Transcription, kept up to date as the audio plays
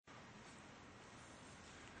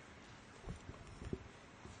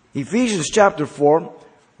Ephesians chapter 4,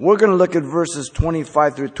 we're going to look at verses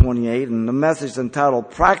 25 through 28, and the message is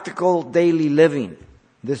entitled Practical Daily Living.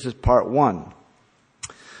 This is part 1.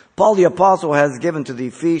 Paul the Apostle has given to the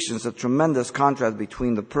Ephesians a tremendous contrast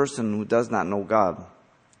between the person who does not know God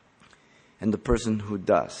and the person who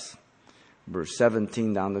does. Verse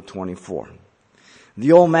 17 down to 24.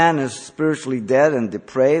 The old man is spiritually dead and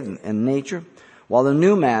depraved in nature, while the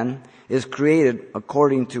new man is created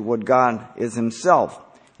according to what God is himself,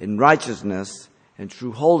 in righteousness and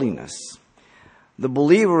true holiness. The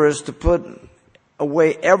believer is to put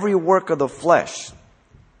away every work of the flesh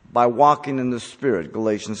by walking in the Spirit,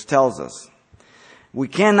 Galatians tells us. We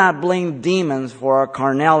cannot blame demons for our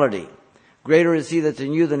carnality. Greater is he that's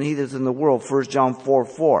in you than he that's in the world, 1 John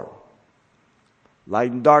 4:4.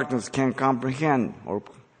 Light and darkness can't comprehend or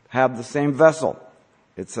have the same vessel.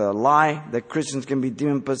 It's a lie that Christians can be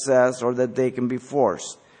demon-possessed or that they can be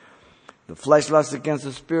forced. The flesh lusts against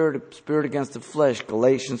the spirit against the flesh,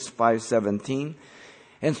 Galatians 5:17.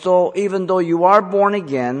 And so even though you are born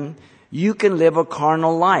again, you can live a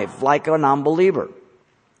carnal life like an unbeliever.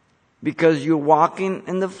 Because you're walking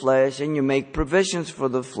in the flesh and you make provisions for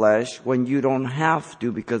the flesh when you don't have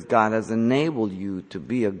to, because God has enabled you to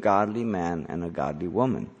be a godly man and a godly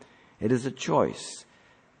woman. It is a choice.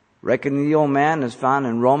 Reckoning the old man is found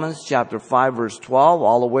in Romans chapter 5 verse 12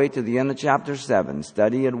 all the way to the end of chapter 7.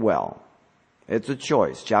 Study it well. It's a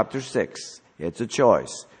choice. Chapter 6, it's a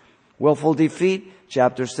choice. Willful defeat,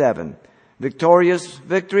 chapter 7. Victorious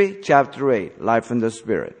victory, chapter 8. Life in the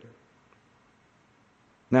Spirit.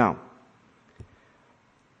 Now,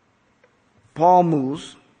 Paul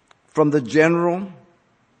moves from the general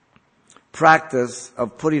practice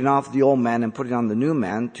of putting off the old man and putting on the new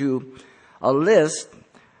man to a list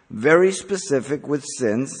very specific with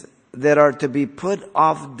sins that are to be put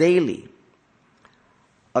off daily,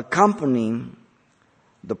 accompanying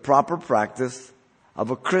the proper practice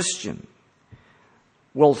of a Christian.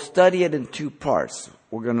 We'll study it in two parts.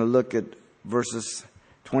 We're going to look at verses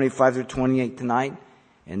 25 through 28 tonight,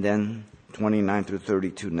 and then 29 through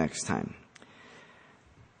 32 next time.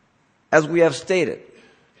 As we have stated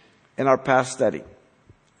in our past study,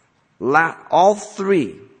 all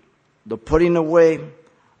three, the putting away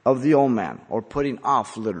of the old man, or putting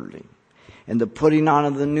off literally, and the putting on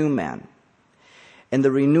of the new man, and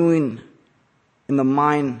the renewing in the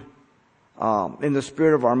mind, in the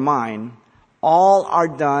spirit of our mind, all are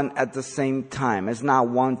done at the same time. It's not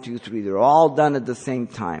 1, 2, 3. They're all done at the same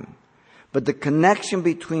time. But the connection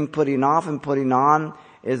between putting off and putting on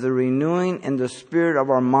is the renewing in the spirit of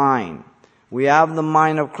our mind. We have the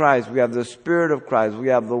mind of Christ. We have the Spirit of Christ. We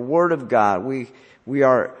have the Word of God. We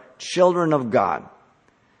are children of God.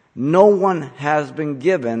 No one has been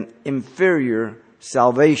given inferior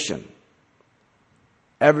salvation.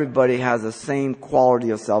 Everybody has the same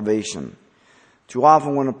quality of salvation. Too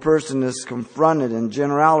often when a person is confronted in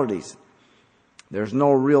generalities, there's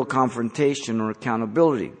no real confrontation or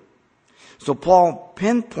accountability. So Paul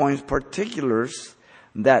pinpoints particulars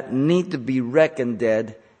that need to be reckoned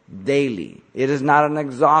daily. It is not an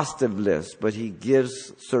exhaustive list, but he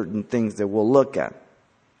gives certain things that we'll look at.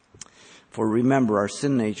 For remember, our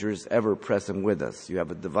sin nature is ever present with us. You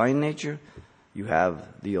have a divine nature, you have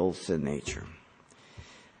the old sin nature.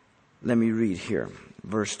 Let me read here,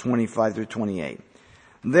 verse 25 through 28.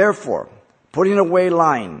 Therefore, putting away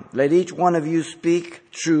lying, let each one of you speak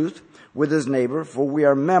truth with his neighbor, for we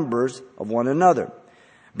are members of one another.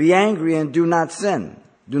 Be angry and do not sin.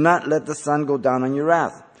 Do not let the sun go down on your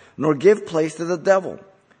wrath, nor give place to the devil.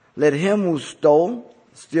 Let him who stole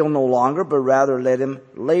steal no longer, but rather let him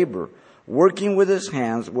labor, working with his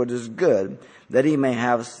hands what is good, that he may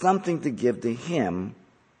have something to give to him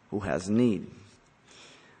who has need.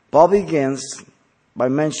 Paul begins by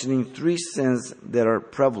mentioning three sins that are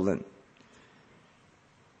prevalent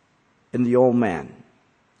in the old man,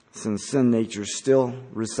 since sin nature is still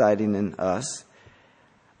residing in us,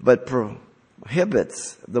 but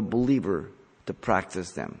prohibits the believer to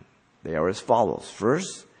practice them. They are as follows.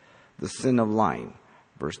 First, the sin of lying,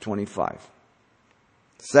 verse 25.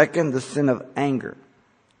 Second, the sin of anger,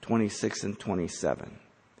 26 and 27.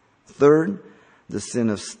 Third, the sin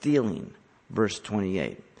of stealing, verse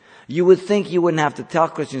 28. You would think you wouldn't have to tell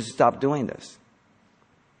Christians to stop doing this.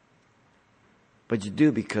 But you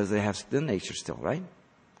do, because they have sin nature still, right?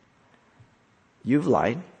 You've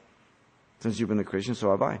lied since you've been a Christian,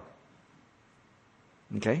 so have I.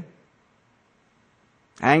 Okay?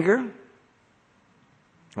 Anger? You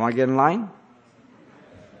want to get in line?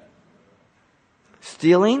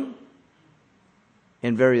 Stealing?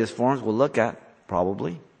 In various forms we'll look at,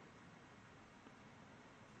 probably.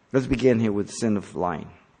 Let's begin here with sin of lying.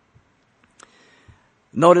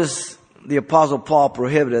 Notice the Apostle Paul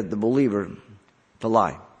prohibited the believer to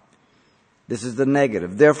lie. This is the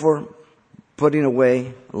negative. Therefore, putting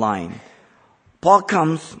away lying. Paul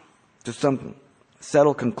comes to some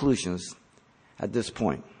settled conclusions at this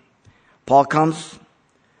point. Paul comes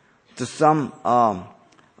to some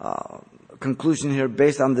conclusion here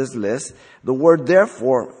based on this list. The word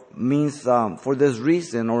therefore means for this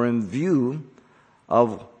reason or in view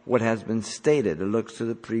of what has been stated. It looks to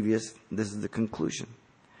the previous. This is the conclusion.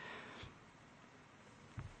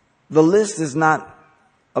 The list is not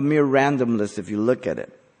a mere random list if you look at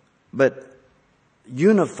it, but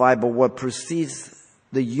unified by what precedes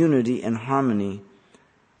the unity and harmony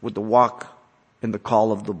with the walk and the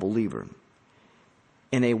call of the believer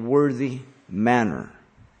in a worthy manner,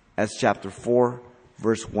 as chapter 4,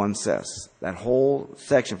 verse 1 says. That whole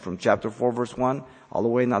section from chapter 4, verse 1, all the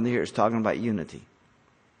way down here is talking about unity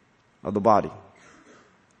of the body.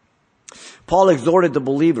 Paul exhorted the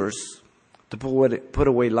believers to put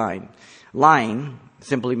away lying. Lying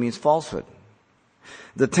simply means falsehood.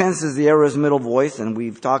 The tense is the aorist middle voice, and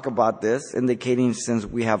we've talked about this, indicating since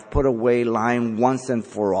we have put away lying once and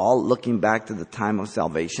for all, looking back to the time of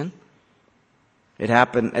salvation. It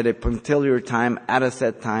happened at a particular time, at a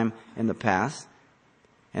set time in the past,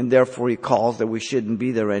 and therefore he calls that we shouldn't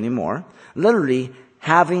be there anymore. Literally,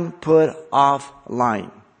 having put off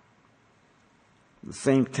lying. The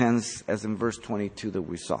same tense as in verse 22 that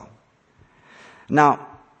we saw. Now,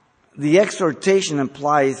 the exhortation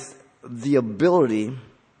implies the ability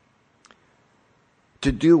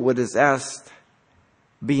to do what is asked,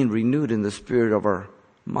 being renewed in the spirit of our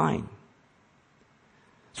mind.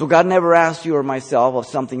 So God never asked you or myself of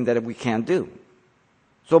something that we can't do.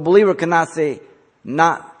 So a believer cannot say,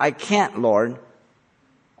 I can't, Lord.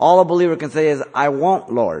 All a believer can say is, I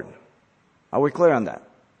won't, Lord. Are we clear on that?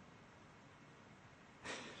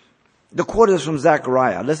 The quote is from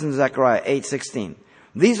Zechariah. Listen to Zechariah 8:16.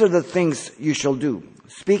 These are the things you shall do.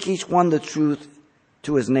 Speak each one the truth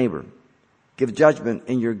to his neighbor. Give judgment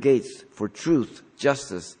in your gates for truth,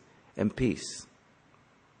 justice, and peace.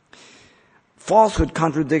 Falsehood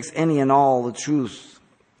contradicts any and all the truth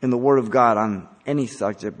in the Word of God on any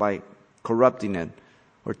subject by corrupting it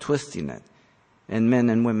or twisting it. And men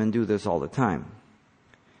and women do this all the time.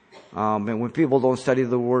 And when people don't study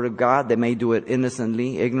the Word of God, they may do it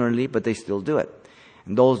innocently, ignorantly, but they still do it.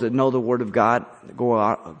 And those that know the Word of God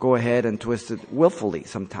go ahead and twist it willfully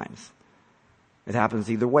sometimes. It happens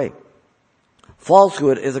either way.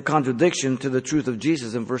 Falsehood is a contradiction to the truth of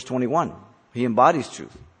Jesus in verse 21. He embodies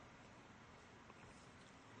truth.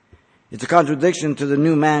 It's a contradiction to the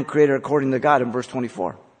new man created according to God in verse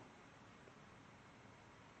 24.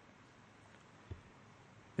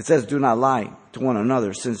 It says, do not lie to one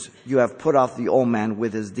another, since you have put off the old man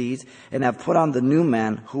with his deeds, and have put on the new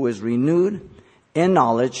man, who is renewed in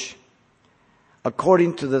knowledge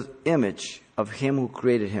according to the image of him who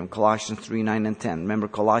created him. Colossians 3:9 and 10. Remember,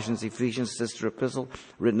 Colossians, Ephesians, sister epistle,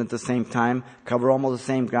 written at the same time, cover almost the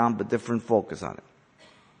same ground, but different focus on it.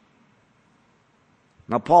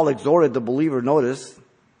 Now, Paul exhorted the believer, notice,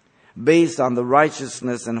 based on the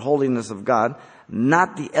righteousness and holiness of God,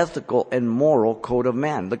 not the ethical and moral code of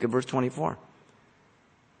man. Look at verse 24.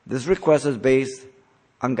 This request is based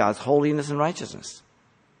on God's holiness and righteousness,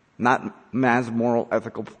 not man's moral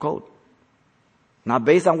ethical code. Not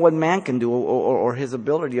based on what man can do or his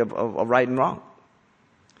ability of right and wrong.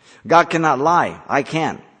 God cannot lie. I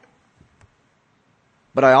can.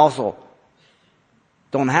 But I also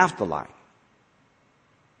don't have to lie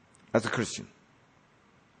as a Christian.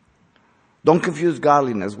 Don't confuse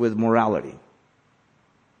godliness with morality.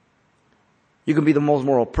 You can be the most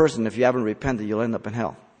moral person. If you haven't repented, you'll end up in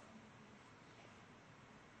hell.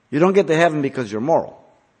 You don't get to heaven because you're moral.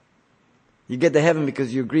 You get to heaven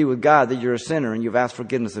because you agree with God that you're a sinner and you've asked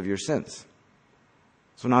forgiveness of your sins.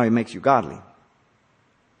 So now He makes you godly.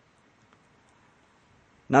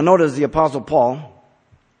 Now notice the Apostle Paul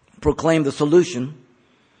proclaimed the solution.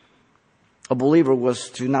 A believer was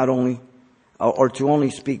to not only, or to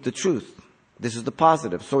only speak the truth. This is the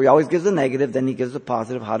positive. So he always gives the negative, then he gives the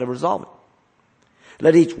positive, how to resolve it.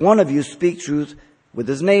 Let each one of you speak truth with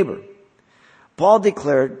his neighbor. Paul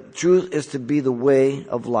declared truth is to be the way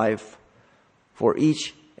of life for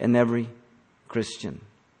each and every Christian.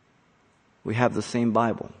 We have the same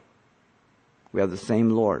Bible. We have the same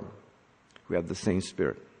Lord. We have the same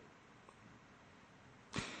Spirit.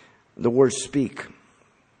 The word speak,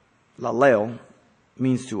 laleo,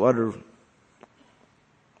 means to utter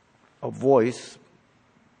a voice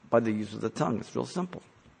by the use of the tongue. It's real simple.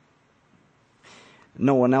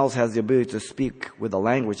 No one else has the ability to speak with a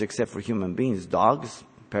language except for human beings. Dogs,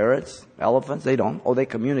 parrots, elephants, they don't. Oh, they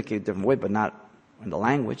communicate a different way, but not And the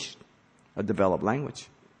language, a developed language.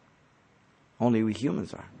 Only we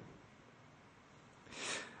humans are.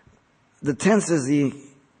 The tense is the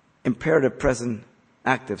imperative present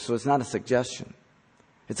active, so it's not a suggestion.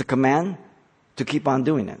 It's a command to keep on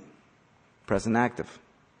doing it. Present active.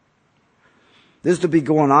 This is to be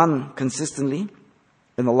going on consistently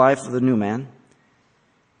in the life of the new man,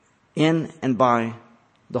 in and by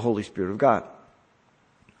the Holy Spirit of God.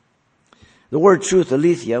 The word truth,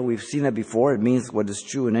 aletheia, we've seen that before. It means what is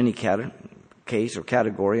true in any case or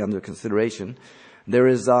category under consideration. There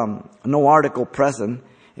is no article present,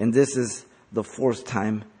 and this is the fourth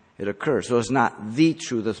time it occurs. So it's not the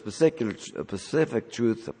truth, a specific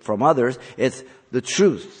truth from others. It's the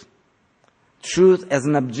truth. Truth as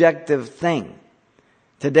an objective thing.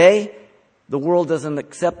 Today, the world doesn't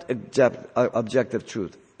accept objective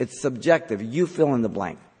truth. It's subjective. You fill in the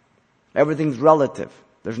blank. Everything's relative.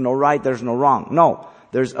 There's no right, there's no wrong. No,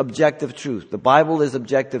 there's objective truth. The Bible is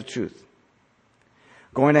objective truth.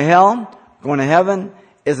 Going to hell, going to heaven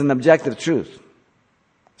is an objective truth.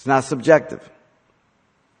 It's not subjective.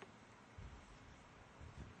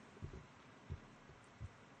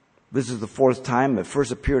 This is the fourth time it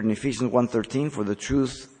first appeared in Ephesians 1:13 for the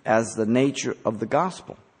truth as the nature of the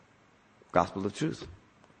gospel. Gospel of truth.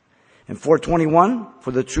 And 4:21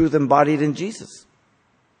 for the truth embodied in Jesus.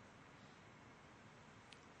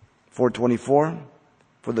 4:24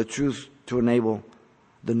 for the truth to enable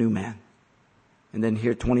the new man. And then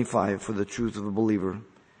here 25 for the truth of the believer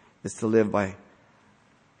is to live by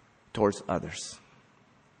towards others.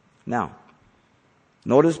 Now,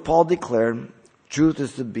 notice Paul declared truth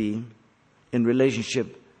is to be in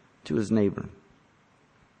relationship to his neighbor.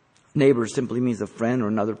 Neighbor simply means a friend or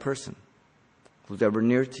another person who's ever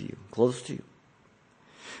near to you, close to you.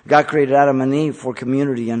 God created Adam and Eve for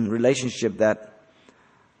community and relationship that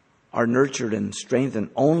are nurtured and strengthened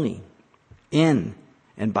only in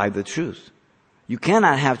and by the truth. You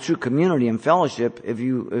cannot have true community and fellowship if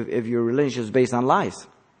your relationship is based on lies.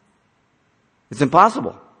 It's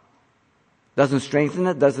impossible. Doesn't strengthen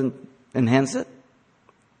it, doesn't enhance it.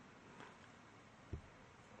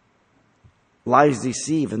 Lies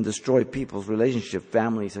deceive and destroy people's relationship,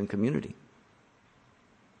 families, and community.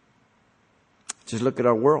 Just look at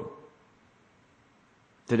our world.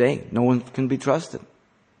 Today, no one can be trusted.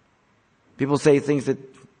 People say things that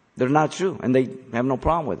they're not true, and they have no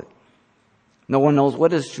problem with it. No one knows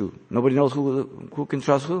what is true. Nobody knows who can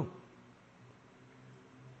trust who.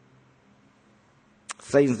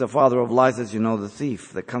 Satan's the father of lies, as you know, the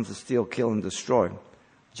thief that comes to steal, kill, and destroy.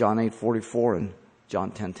 John 8:44 and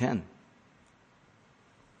John 10:10.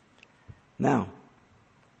 Now,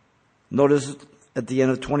 notice at the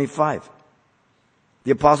end of 25,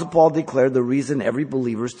 the Apostle Paul declared the reason every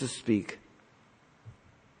believer is to speak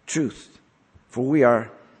truth. For we are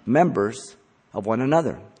members of one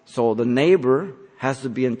another. So the neighbor has to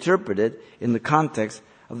be interpreted in the context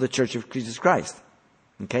of the Church of Jesus Christ.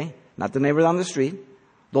 Okay? Not the neighbor down the street,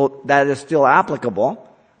 though that is still applicable,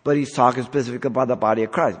 but he's talking specifically about the body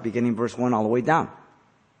of Christ, beginning verse 1 all the way down.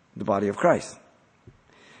 The body of Christ.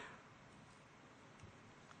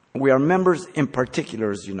 We are members in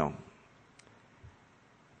particular, as you know,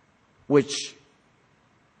 which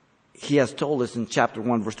he has told us in chapter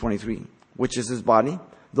 1, verse 23, which is his body,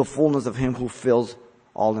 the fullness of him who fills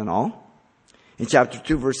all in all. In chapter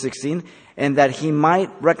 2, verse 16, and that he might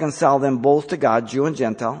reconcile them both to God, Jew and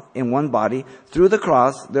Gentile, in one body, through the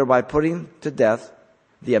cross, thereby putting to death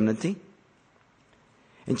the enmity.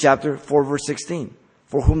 In chapter 4, verse 16,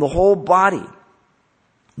 for whom the whole body,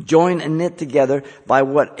 joined and knit together by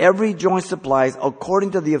what every joint supplies,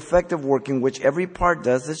 according to the effective working which every part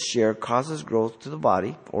does its share, causes growth to the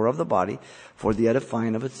body, or of the body, for the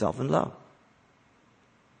edifying of itself in love.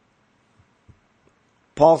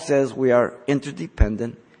 Paul says we are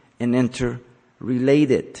interdependent and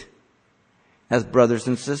interrelated as brothers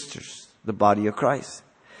and sisters, the body of Christ.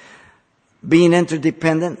 Being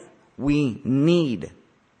interdependent, we need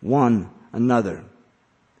one another.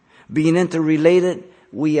 Being interrelated,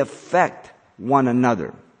 we affect one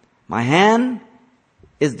another. My hand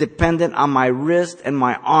is dependent on my wrist and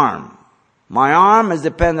my arm. My arm is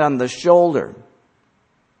dependent on the shoulder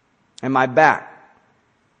and my back.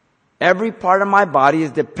 Every part of my body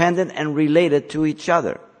is dependent and related to each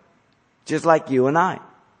other, just like you and I.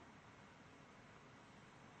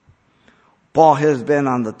 Paul has been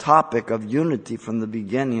on the topic of unity from the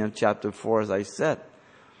beginning of chapter 4, as I said.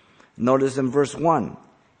 Notice in verse 1,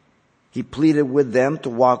 he pleaded with them to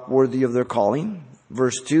walk worthy of their calling.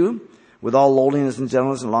 Verse 2, with all lowliness and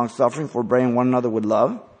gentleness and long-suffering, forbearing one another with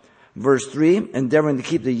love. Verse 3, endeavoring to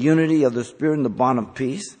keep the unity of the Spirit in the bond of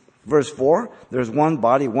peace. Verse 4, there's one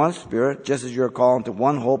body, one Spirit, just as you're called into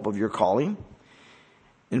one hope of your calling.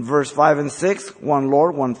 In verse 5 and 6, one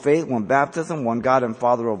Lord, one faith, one baptism, one God and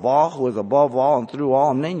Father of all, who is above all and through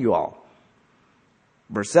all and in you all.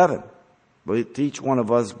 Verse 7, but to each one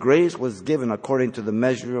of us grace was given according to the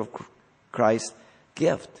measure of Christ's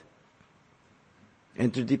gift.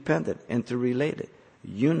 Interdependent, interrelated,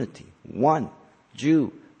 unity, one,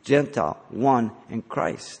 Jew, Gentile, one in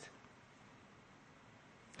Christ.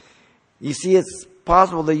 You see, it's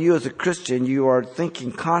possible that you as a Christian, you are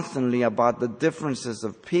thinking constantly about the differences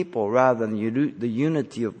of people rather than the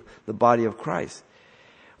unity of the body of Christ.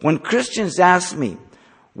 When Christians ask me,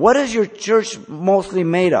 what is your church mostly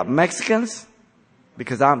made of? Mexicans?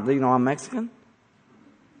 Because I'm Mexican?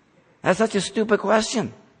 That's such a stupid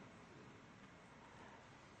question.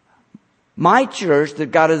 My church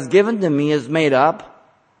that God has given to me is made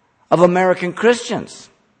up of American Christians.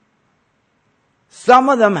 Some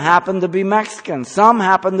of them happen to be Mexican. Some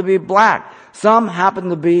happen to be black. Some happen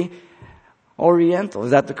to be Oriental.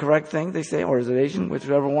 Is that the correct thing they say? Or is it Asian?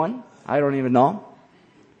 Whichever one? I don't even know.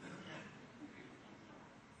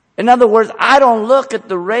 In other words, I don't look at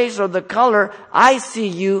the race or the color. I see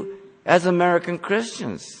you as American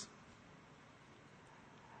Christians.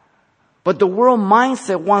 But the world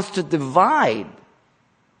mindset wants to divide,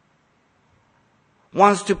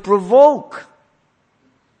 wants to provoke.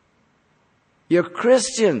 You're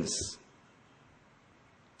Christians.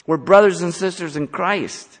 We're brothers and sisters in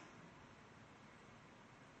Christ.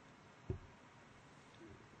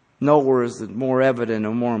 Nowhere is it more evident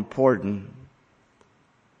or more important,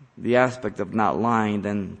 the aspect of not lying,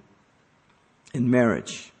 than in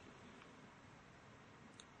marriage.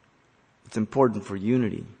 It's important for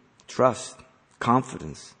unity, trust,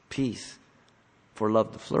 confidence, peace, for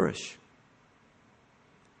love to flourish.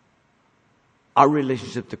 Our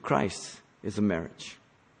relationship to Christ is a marriage.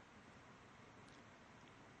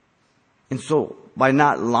 And so, by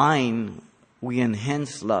not lying, we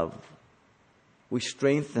enhance love. We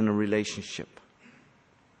strengthen a relationship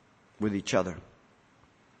with each other.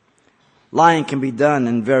 Lying can be done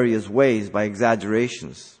in various ways, by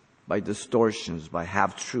exaggerations, by distortions, by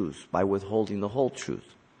half-truths, by withholding the whole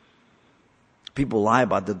truth. People lie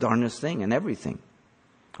about the darnest thing and everything.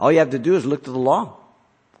 All you have to do is look to the law.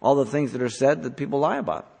 All the things that are said that people lie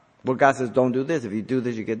about. Well, God says, don't do this. If you do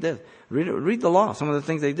this, you get this. Read the law. Some of the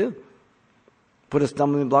things they do. Put a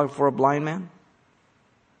stumbling block for a blind man.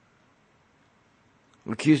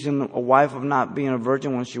 Accusing a wife of not being a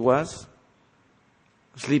virgin when she was.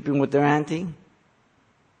 Sleeping with their auntie.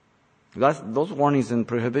 Those warnings and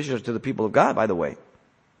prohibitions to the people of God, by the way.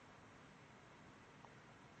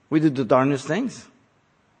 We do the darnest things.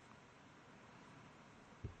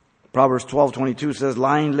 Proverbs 12:22 says,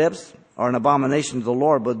 lying lips are an abomination to the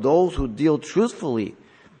Lord, but those who deal truthfully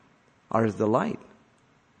are his delight.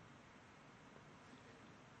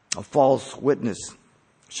 A false witness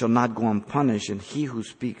shall not go unpunished, and he who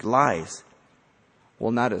speaks lies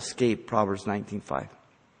will not escape. Proverbs 19:5.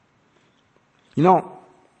 You know,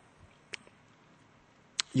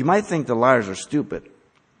 you might think the liars are stupid,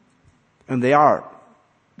 and they are,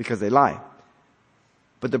 because they lie.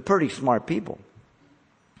 But they're pretty smart people.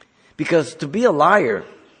 Because to be a liar,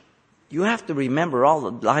 you have to remember all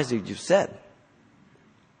the lies that you've said.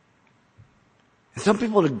 And some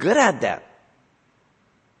people are good at that.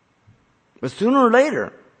 But sooner or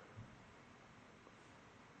later,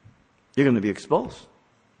 you're going to be exposed.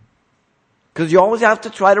 Because you always have to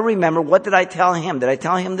try to remember, what did I tell him? Did I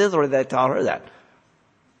tell him this, or did I tell her that?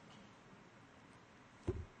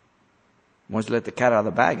 Once you let the cat out of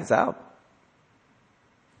the bag, it's out.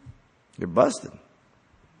 You're busted.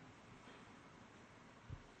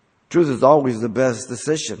 Truth is always the best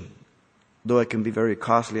decision, though it can be very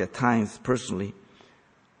costly at times, personally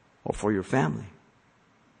or for your family.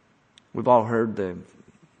 We've all heard the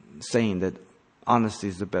saying that honesty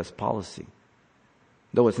is the best policy.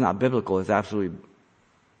 Though it's not biblical, it's absolutely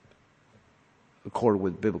accorded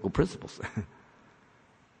with biblical principles.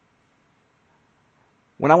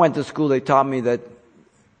 When I went to school, they taught me that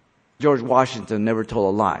George Washington never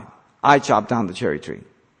told a lie. I chopped down the cherry tree.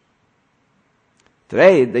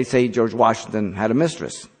 Today, they say George Washington had a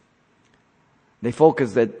mistress. They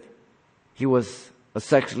focus that he was a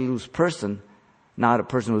sexually loose person, not a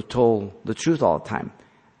person who told the truth all the time.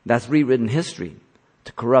 That's rewritten history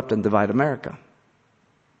to corrupt and divide America.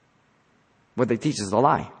 What they teach is a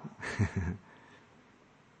lie.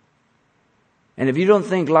 And if you don't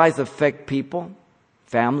think lies affect people,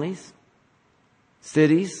 families,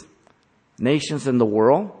 cities, nations, and the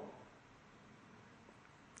world,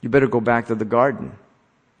 you better go back to the garden.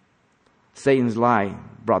 Satan's lie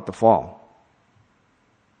brought the fall.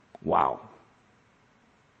 Wow.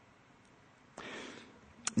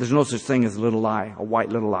 There's no such thing as a little lie, a white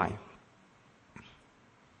little lie.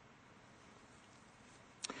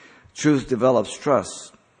 Truth develops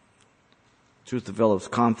trust. Truth develops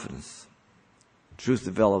confidence. Truth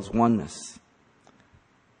develops oneness.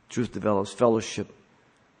 Truth develops fellowship.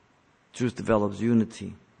 Truth develops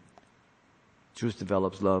unity. Truth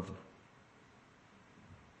develops love.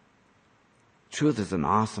 Truth is an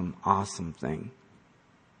awesome, awesome thing.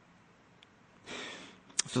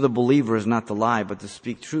 So the believer is not to lie, but to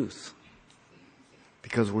speak truth.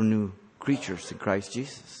 Because we're new creatures in Christ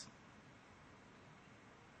Jesus.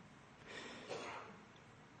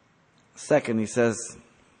 Second, he says,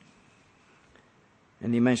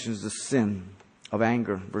 and he mentions the sin of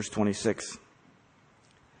anger, verse 26.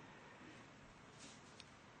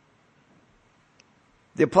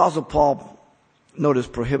 The Apostle Paul, notice,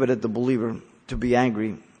 prohibited the believer to be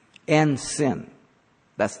angry and sin.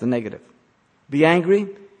 That's the negative. Be angry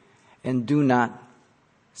and do not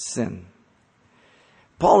sin.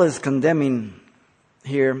 Paul is condemning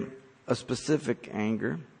here a specific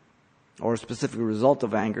anger or a specific result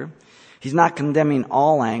of anger. He's not condemning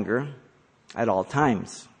all anger at all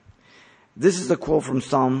times. This is a quote from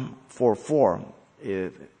Psalm 4:4.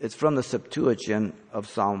 It's from the Septuagint of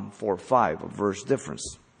Psalm 4:5, a verse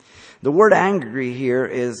difference. The word angry here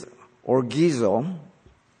is orgizo,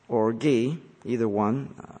 or orgi, either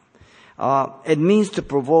one. It means to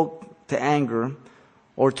provoke to anger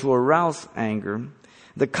or to arouse anger.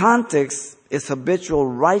 The context is habitual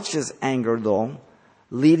righteous anger, though,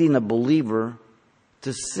 leading a believer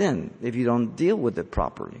to sin if you don't deal with it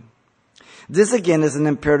properly. This again is an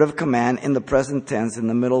imperative command in the present tense. In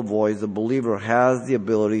the middle voice, the believer has the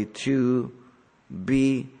ability to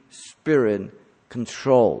be spirit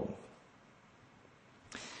controlled.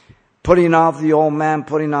 Putting off the old man,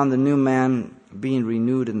 putting on the new man, being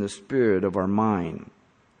renewed in the spirit of our mind.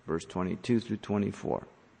 Verse 22 through 24.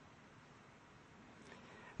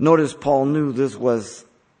 Notice Paul knew this was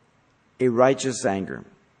a righteous anger.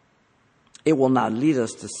 It will not lead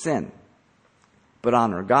us to sin, but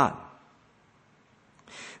honor God.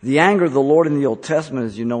 The anger of the Lord in the Old Testament,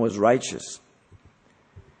 as you know, is righteous.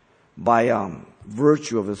 By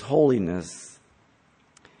virtue of His holiness.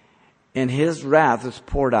 And His wrath is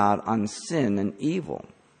poured out on sin and evil.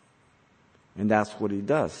 And that's what He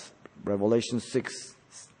does. Revelation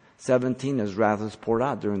 6:17, His wrath is poured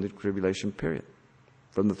out during the tribulation period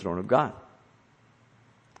from the throne of God.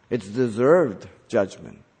 It's deserved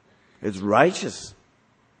judgment. It's righteous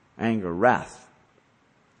anger, wrath.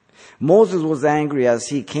 Moses was angry as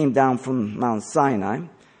he came down from Mount Sinai.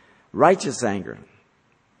 Righteous anger.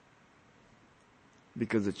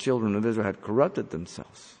 Because the children of Israel had corrupted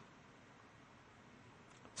themselves.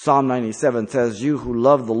 Psalm 97 says, you who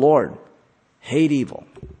love the Lord, hate evil.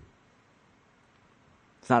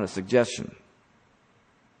 It's not a suggestion.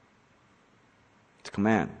 It's a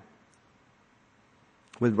command.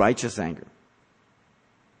 With righteous anger.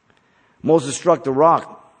 Moses struck the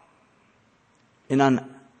rock in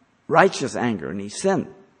unrighteous anger, and he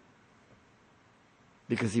sinned.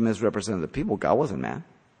 Because he misrepresented the people. God wasn't mad.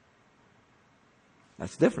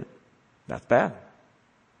 That's different. That's bad.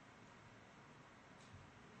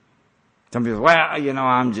 Some people say, well,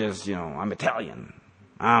 I'm Italian.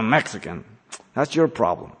 I'm Mexican. That's your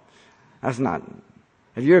problem. That's not.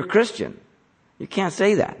 If you're a Christian, you can't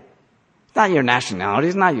say that. It's not your nationality.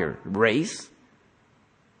 It's not your race.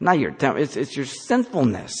 Not your temper. It's your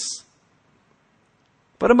sinfulness.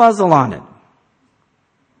 Put a muzzle on it.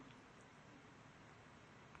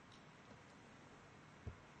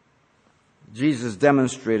 Jesus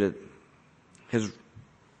demonstrated His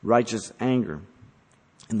righteous anger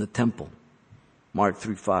in the temple. Mark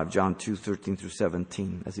 3:5, John 2:13 through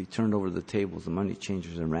 17, as He turned over the tables, the money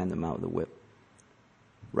changers, and ran them out with a whip.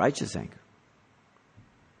 Righteous anger.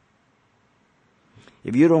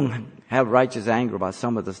 If you don't have righteous anger about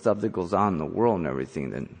some of the stuff that goes on in the world and everything,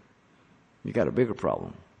 then you got a bigger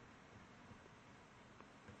problem.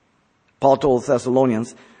 Paul told the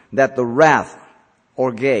Thessalonians that the wrath,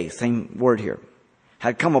 orge, same word here,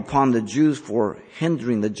 had come upon the Jews for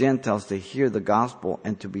hindering the Gentiles to hear the gospel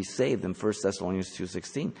and to be saved in 1 Thessalonians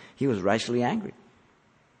 2:16. He was righteously angry.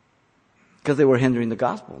 Because they were hindering the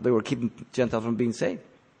gospel. They were keeping Gentiles from being saved.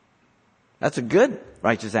 That's a good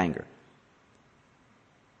righteous anger.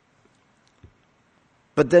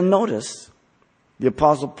 But then notice, the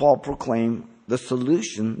Apostle Paul proclaimed the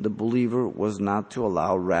solution, the believer, was not to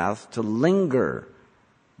allow wrath to linger.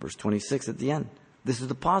 Verse 26 at the end. This is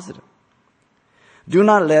the positive. Do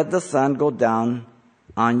not let the sun go down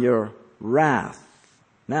on your wrath.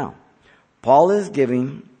 Now, Paul is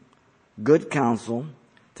giving good counsel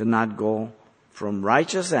to not go from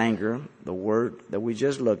righteous anger, the word that we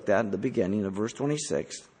just looked at the beginning of verse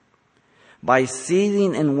 26, by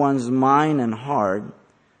seething in one's mind and heart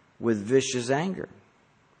with vicious anger.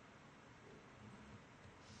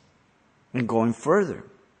 And going further,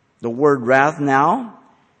 the word wrath now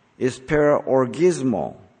is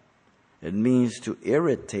paraorgismo. It means to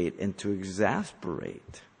irritate and to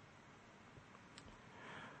exasperate.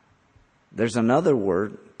 There's another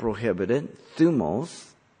word, prohibited,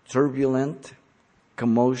 thumos, turbulent,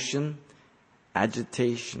 commotion,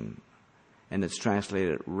 agitation. And it's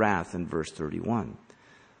translated wrath in verse 31.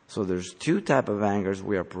 So there's two types of angers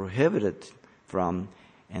we are prohibited from.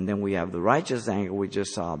 And then we have the righteous anger we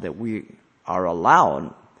just saw that we are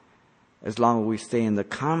allowed as long as we stay in the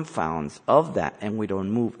confounds of that and we don't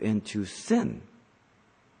move into sin.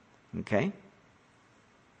 Okay?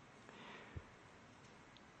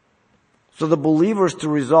 So the believer is to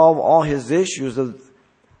resolve all his issues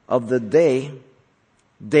of the day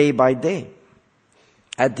by day,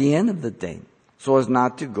 at the end of the day, so as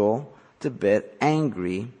not to go to bed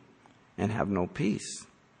angry and have no peace.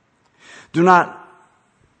 Do not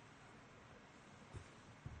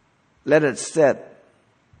let it set,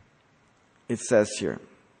 it says here,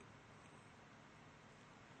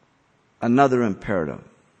 another imperative,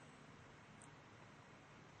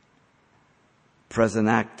 present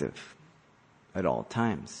active at all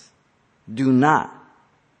times. Do not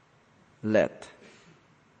let.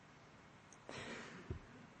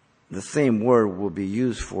 The same word will be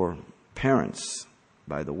used for parents,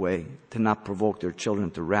 by the way, to not provoke their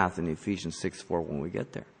children to wrath in Ephesians 6:4 when we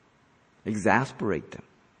get there. Exasperate them.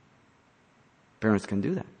 Parents can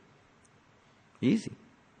do that. Easy.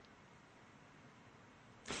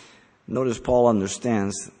 Notice Paul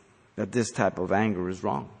understands that this type of anger is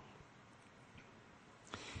wrong.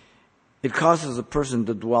 It causes a person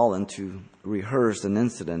to dwell and to rehearse an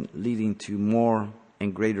incident leading to more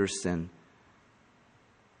and greater sin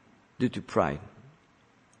due to pride,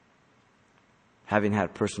 having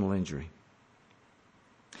had personal injury.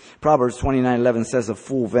 Proverbs 29:11 says, a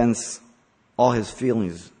fool vents all his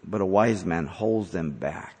feelings, but a wise man holds them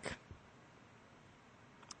back.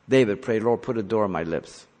 David prayed, Lord, put a door on my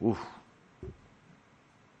lips. Ooh.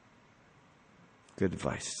 Good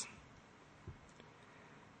advice.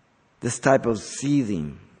 This type of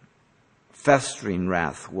seething, festering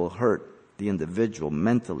wrath will hurt the individual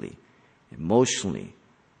mentally, emotionally,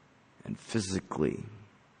 and physically.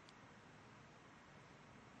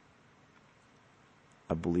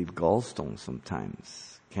 I believe gallstones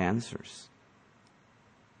sometimes, cancers.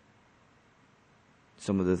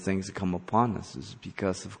 Some of the things that come upon us is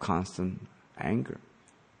because of constant anger.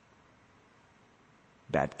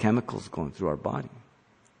 Bad chemicals going through our body.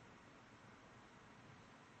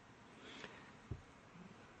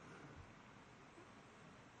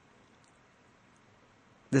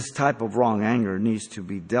 This type of wrong anger needs to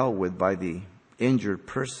be dealt with by the injured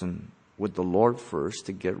person with the Lord first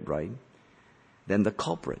to get right, then the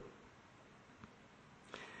culprit.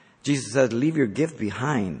 Jesus said, leave your gift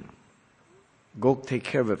behind. Go take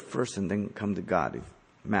care of it first and then come to God.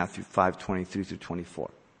 Matthew 5:23-24.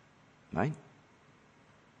 Right?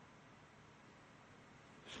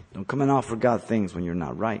 Don't come and offer God things when you're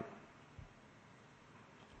not right.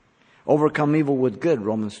 Overcome evil with good,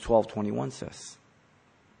 Romans 12:21 says.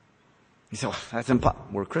 You say, well, that's impossible.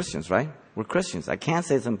 We're Christians, right? We're Christians. I can't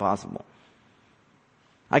say it's impossible.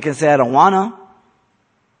 I can say I don't wanna.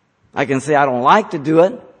 I can say I don't like to do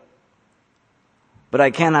it. But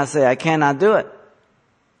I cannot say I cannot do it.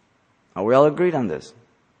 Are we all agreed on this?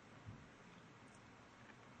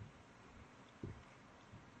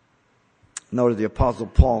 Notice the Apostle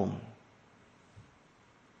Paul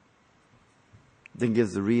then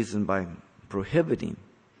gives the reason by prohibiting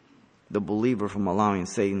the believer from allowing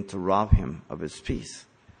Satan to rob him of his peace,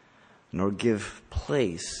 nor give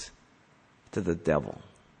place to the devil.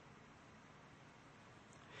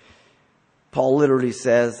 Paul literally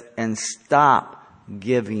says, and stop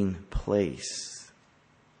giving place.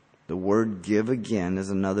 The word give again is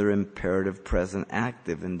another imperative present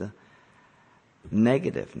active in the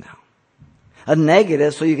negative now. A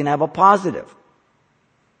negative so you can have a positive.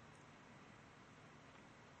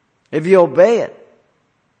 If you obey it,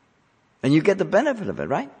 and you get the benefit of it,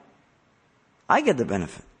 right? I get the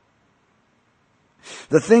benefit.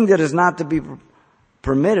 The thing that is not to be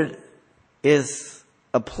permitted is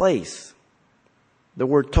a place. The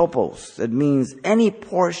word topos, it means any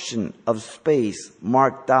portion of space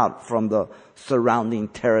marked out from the surrounding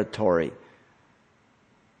territory.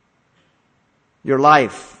 Your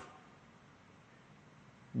life.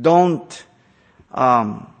 Don't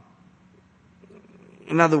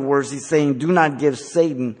In other words, he's saying, do not give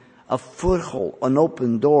Satan a foothold, an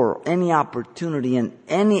open door, any opportunity in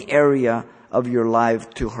any area of your life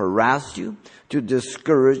to harass you, to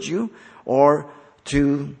discourage you, or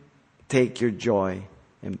to take your joy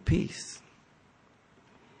and peace.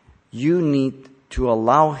 You need to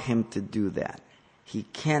allow him to do that. He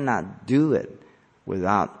cannot do it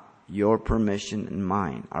without your permission and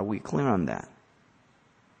mine. Are we clear on that?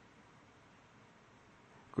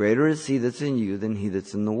 Greater is he that's in you than he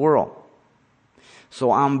that's in the world.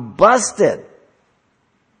 So I'm busted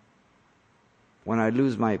when I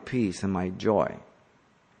lose my peace and my joy.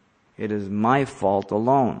 It is my fault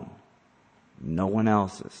alone. No one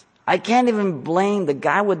else's. I can't even blame the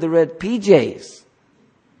guy with the red PJs.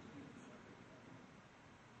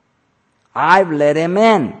 I've let him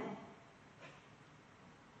in.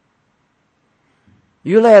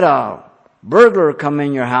 You let a burglar come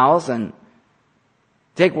in your house and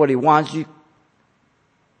take what he wants, you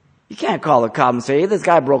can't call the cop and say, hey, this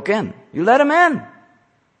guy broke in. You let him in.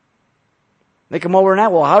 They come over and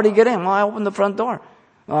ask, well, how did he get in? Well, I opened the front door.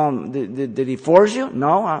 Did he force you?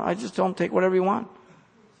 No, I just told him, take whatever you want.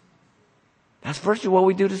 That's virtually what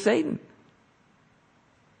we do to Satan.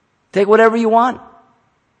 Take whatever you want.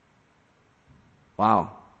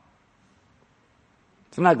 Wow.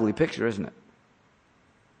 It's an ugly picture, isn't it?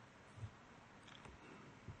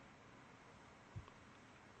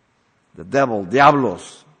 The devil,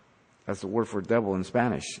 diablos. That's the word for devil in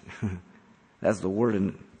Spanish. That's the word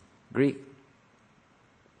in Greek.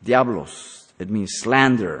 Diablos. It means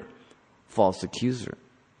slander, false accuser.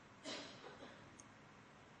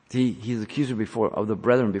 He's the accuser of the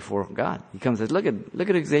brethren before God. He comes and says, look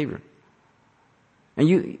at Xavier. And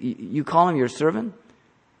you call him your servant?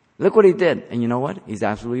 Look what he did. And you know what? He's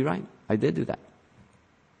absolutely right. I did do that.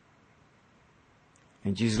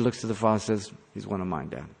 And Jesus looks to the Father and says, he's one of mine,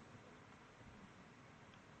 Dad.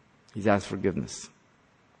 He's asked forgiveness.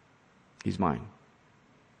 He's mine.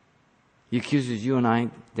 He accuses you and I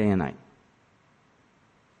day and night.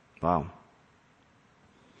 Wow.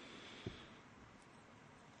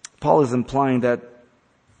 Paul is implying that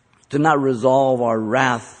to not resolve our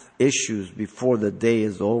wrath issues before the day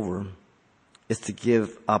is over is to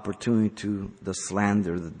give opportunity to the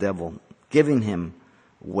slander, the devil, giving him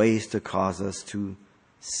ways to cause us to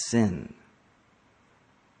sin.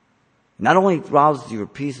 Not only robs your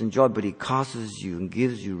peace and joy, but he causes you and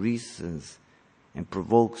gives you reasons and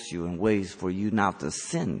provokes you in ways for you not to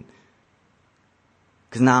sin.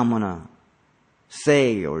 Because now I'm going to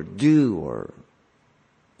say or do or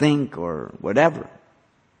think or whatever.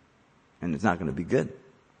 And it's not going to be good.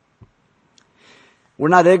 We're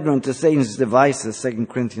not ignorant to Satan's devices, 2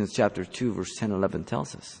 Corinthians chapter 2, verse 10 and 11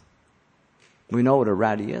 tells us. We know what a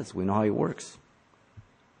rat he is. We know how he works.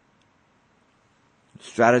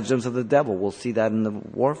 Stratagems of the devil. We'll see that in the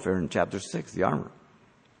warfare in chapter 6, the armor.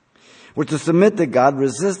 We're to submit to God,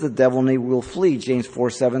 resist the devil, and he will flee. James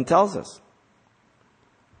 4:7 tells us.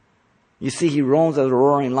 You see, he roams as a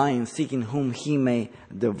roaring lion, seeking whom he may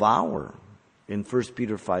devour. In 1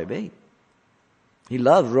 Peter 5:8. He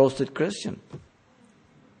loves roasted Christian.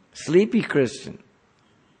 Sleepy Christian.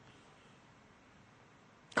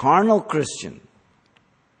 Carnal Christian.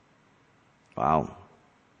 Wow.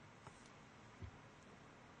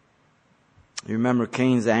 You remember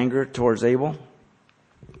Cain's anger towards Abel?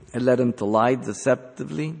 It led him to lie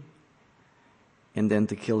deceptively and then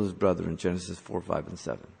to kill his brother in Genesis 4, 5, and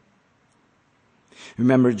 7.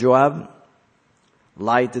 Remember Joab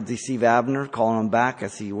lied to deceive Abner, calling him back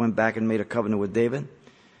as he went back and made a covenant with David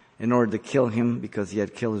in order to kill him because he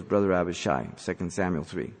had killed his brother Abishai, 2 Samuel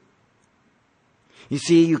 3. You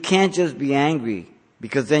see, you can't just be angry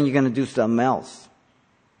because then you're going to do something else.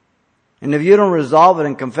 And if you don't resolve it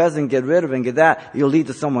and confess and get rid of it and get that, you'll lead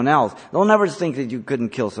to someone else. Don't ever think that you couldn't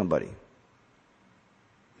kill somebody.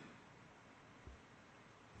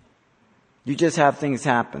 You just have things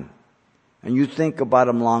happen. And you think about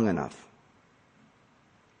them long enough.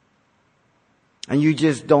 And you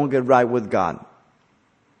just don't get right with God.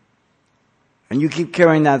 And you keep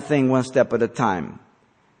carrying that thing one step at a time.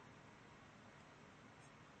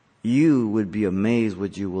 You would be amazed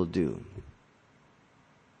what you will do.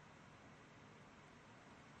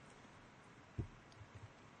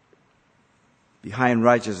 Behind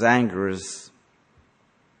righteous anger is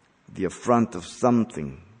the affront of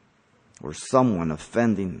something or someone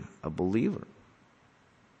offending a believer.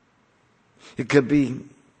 It could be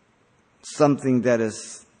something that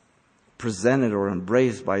is presented or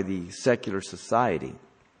embraced by the secular society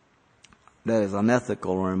that is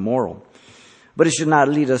unethical or immoral. But it should not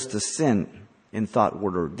lead us to sin in thought,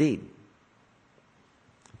 word, or deed.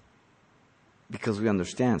 Because we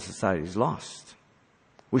understand society is lost.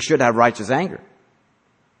 We should have righteous anger,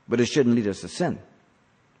 but it shouldn't lead us to sin.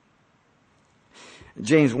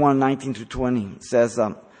 James 1:19-20 says,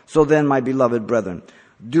 so then, my beloved brethren,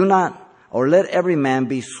 do not, or let every man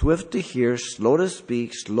be swift to hear, slow to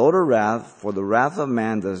speak, slow to wrath, for the wrath of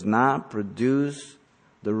man does not produce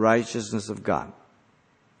the righteousness of God.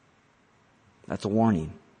 That's a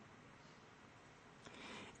warning.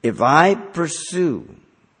 If I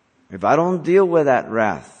don't deal with that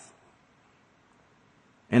wrath,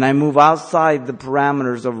 and I move outside the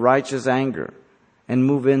parameters of righteous anger and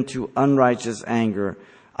move into unrighteous anger,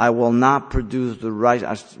 I will not produce the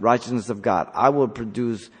righteousness of God. I will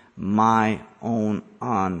produce my own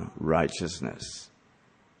unrighteousness.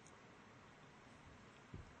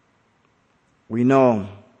 We know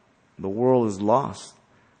the world is lost,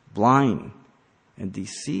 blind, and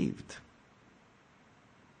deceived.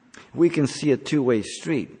 We can see a two-way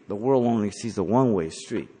street. The world only sees a one-way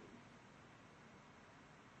street.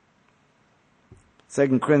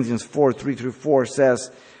 2 Corinthians 4:3-4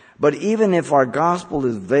 says, but even if our gospel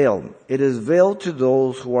is veiled, it is veiled to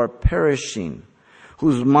those who are perishing,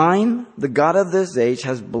 whose mind the God of this age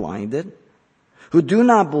has blinded, who do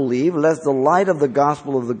not believe, lest the light of the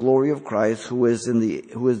gospel of the glory of Christ, who is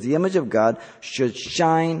the image of God, should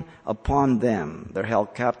shine upon them. They're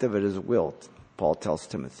held captive at his will, Paul tells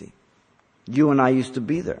Timothy. You and I used to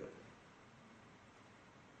be there.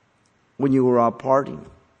 When you were out partying,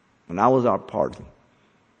 when I was out partying,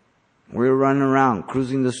 we were running around,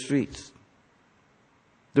 cruising the streets,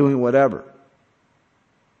 doing whatever.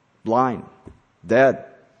 Blind, dead.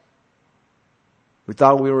 We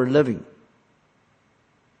thought we were living.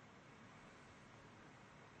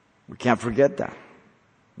 We can't forget that.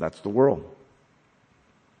 That's the world.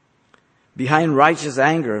 Behind righteous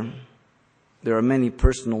anger, there are many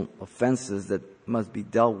personal offenses that must be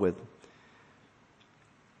dealt with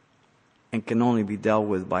and can only be dealt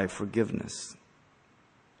with by forgiveness,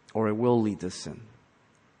 or it will lead to sin.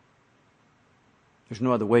 There's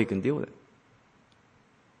no other way you can deal with it.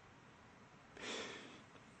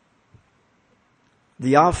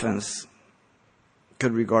 The offense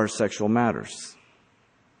could regard sexual matters.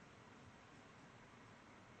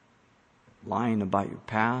 Lying about your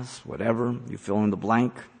past, whatever, you fill in the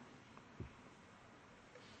blank.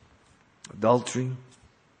 Adultery.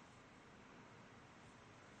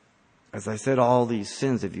 As I said, all these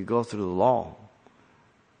sins, if you go through the law,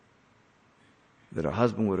 that a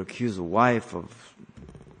husband would accuse a wife of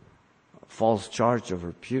a false charge of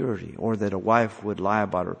her purity, or that a wife would lie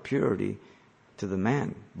about her purity to the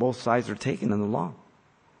man. Both sides are taken in the law.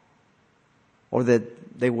 Or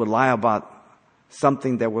that they would lie about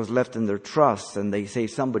something that was left in their trust and they say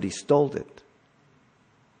somebody stole it.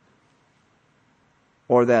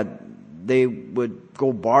 Or that they would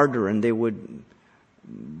go barter and they would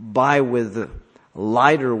buy with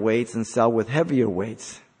lighter weights and sell with heavier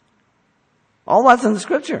weights. All that's in the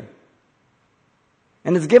scripture.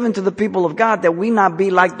 And it's given to the people of God that we not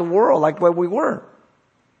be like the world, like what we were.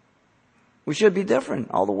 We should be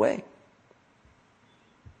different all the way.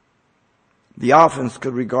 The offense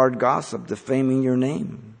could regard gossip, defaming your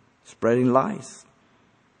name, spreading lies.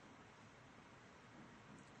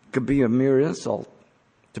 It could be a mere insult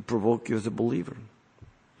to provoke you as a believer.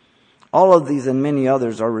 All of these and many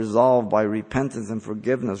others are resolved by repentance and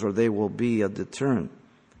forgiveness, or they will be a deterrent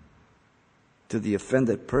to the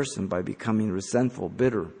offended person by becoming resentful,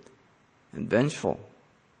 bitter, and vengeful.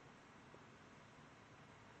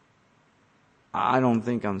 I don't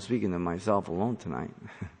think I'm speaking to myself alone tonight.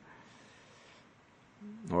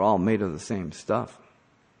 We're all made of the same stuff.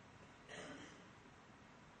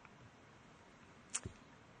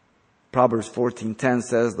 Proverbs 14:10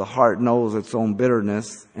 says, the heart knows its own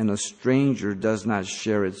bitterness, and a stranger does not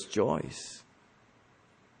share its joys.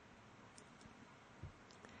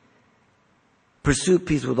 Pursue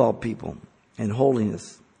peace with all people and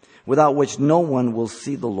holiness, without which no one will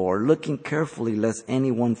see the Lord, looking carefully lest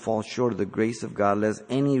anyone fall short of the grace of God, lest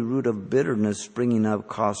any root of bitterness springing up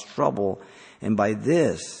cause trouble, and by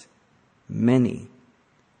this many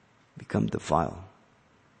become defiled.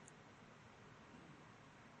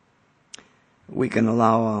 We can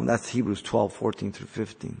allow, that's Hebrews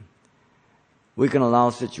 12:14-15. We can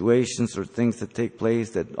allow situations or things to take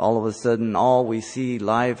place that all of a sudden all we see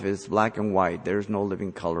life is black and white. There's no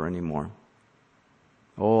living color anymore.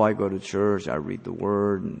 Oh, I go to church, I read the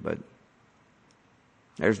word, but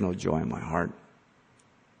there's no joy in my heart.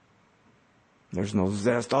 There's no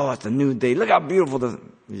zest. Oh, it's a new day. Look how beautiful this is.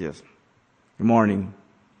 Yes. Good morning.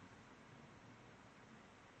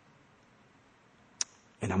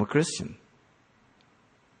 And I'm a Christian.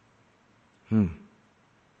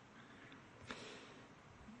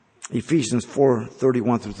 Ephesians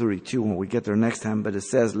 4:31-32, when we get there next time, but it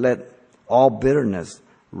says, let all bitterness,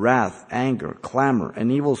 wrath, anger, clamor,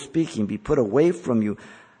 and evil speaking be put away from you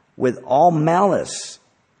with all malice,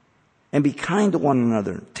 and be kind to one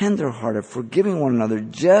another, tender-hearted, forgiving one another,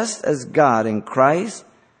 just as God in Christ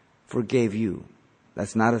forgave you.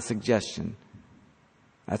 That's not a suggestion.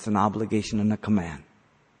 That's an obligation and a command.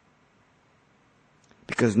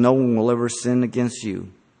 Because no one will ever sin against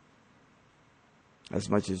you as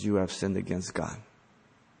much as you have sinned against God.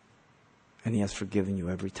 And He has forgiven you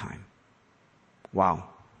every time. Wow.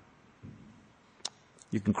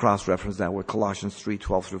 You can cross-reference that with Colossians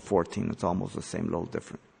 3:12-14. It's almost the same, a little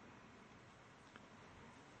different.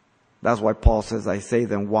 That's why Paul says, I say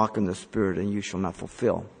then, walk in the Spirit, and you shall not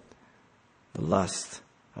fulfill the lust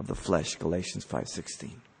of the flesh. Galatians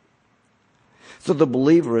 5:16. So the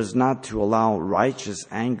believer is not to allow righteous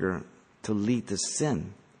anger to lead to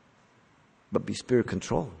sin, but be Spirit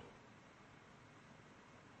controlled.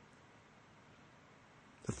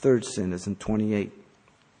 The third sin is in 28.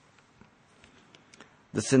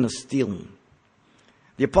 The sin of stealing.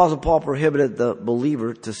 The Apostle Paul prohibited the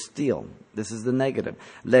believer to steal. This is the negative.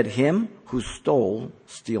 Let him who stole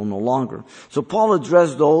steal no longer. So Paul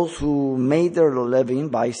addressed those who made their living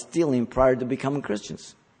by stealing prior to becoming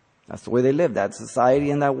Christians. That's the way they lived. That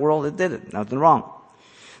society and that world, it did it. Nothing wrong.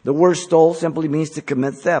 The word stole simply means to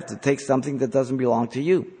commit theft, to take something that doesn't belong to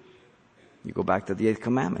you. You go back to the 8th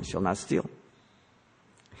commandment, shall not steal.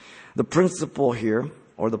 The principle here,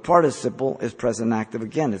 or the participle, is present active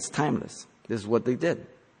again. It's timeless. This is what they did.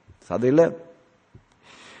 That's how they lived.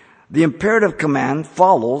 The imperative command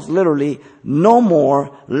follows literally, no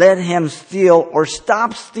more let him steal or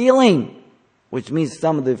stop stealing. Which means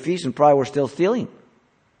some of the Ephesians probably were still stealing.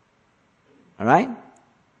 All right?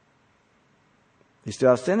 You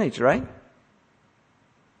still have sin nature, right?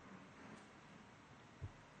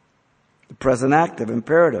 The present active,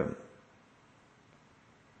 imperative.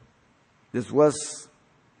 This was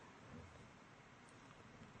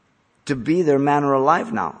to be their manner of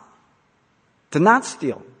life now. To not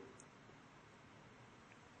steal.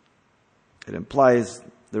 It implies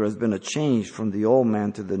there has been a change from the old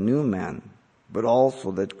man to the new man, but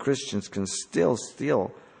also that Christians can still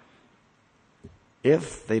steal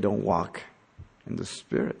if they don't walk in the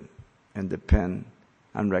Spirit and depend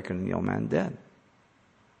on reckoning the old man dead.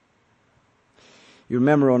 You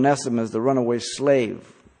remember Onesimus, the runaway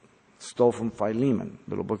slave, stole from Philemon,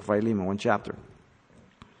 little book of Philemon, 1 chapter.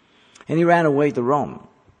 And he ran away to Rome.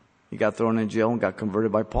 He got thrown in jail and got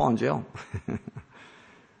converted by Paul in jail.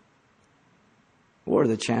 What are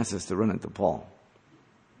the chances to run into Paul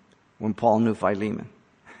when Paul knew Philemon?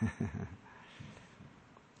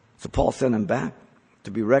 So Paul sent him back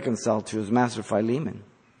to be reconciled to his master Philemon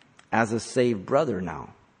as a saved brother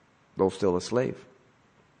now, though still a slave.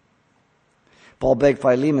 Paul begged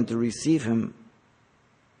Philemon to receive him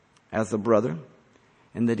as a brother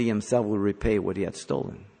and that he himself would repay what he had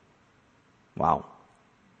stolen. Wow.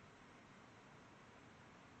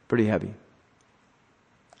 Pretty heavy.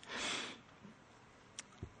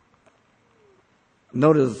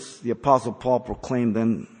 Notice the Apostle Paul proclaimed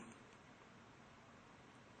then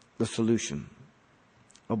the solution.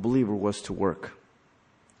 A believer was to work.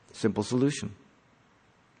 Simple solution.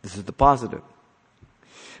 This is the positive.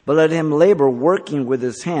 But let him labor working with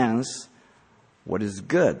his hands what is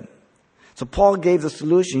good. So Paul gave the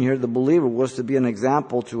solution here. The believer was to be an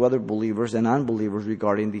example to other believers and unbelievers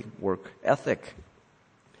regarding the work ethic.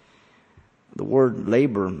 The word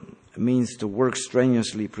labor means to work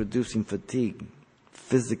strenuously, producing fatigue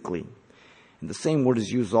physically. And the same word is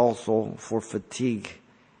used also for fatigue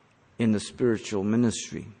in the spiritual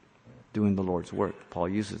ministry, doing the Lord's work. Paul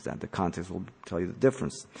uses that. The context will tell you the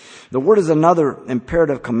difference. The word is another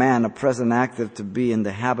imperative command, a present active, to be in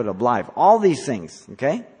the habit of life. All these things,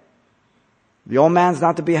 okay? The old man's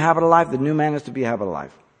not to be a habit of life. The new man is to be a habit of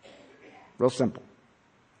life. Real simple.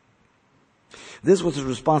 This was the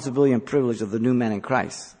responsibility and privilege of the new man in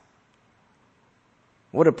Christ.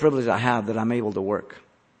 What a privilege I have that I'm able to work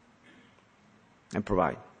and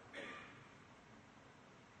provide.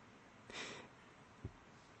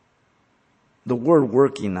 The word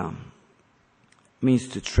working now means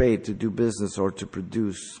to trade, to do business, or to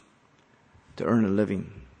produce, to earn a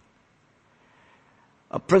living.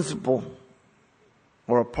 A principle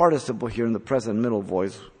or a participle here in the present middle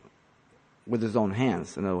voice with his own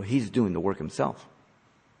hands. In other words, he's doing the work himself.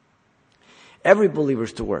 Every believer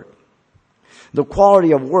is to work. The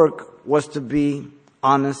quality of work was to be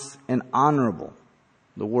honest and honorable.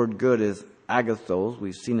 The word good is agathos.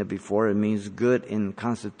 We've seen it before. It means good in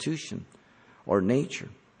constitution or nature.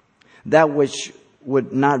 That which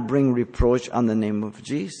would not bring reproach on the name of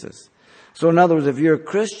Jesus. So in other words, if you're a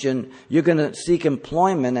Christian, you're going to seek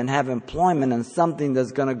employment and have employment in something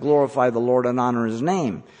that's going to glorify the Lord and honor His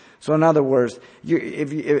name. So in other words,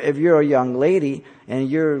 if you're a young lady and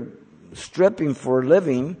you're stripping for a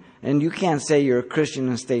living, and you can't say you're a Christian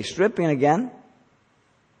and stay stripping again.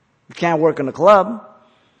 You can't work in a club.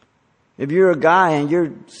 If you're a guy and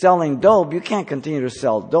you're selling dope, you can't continue to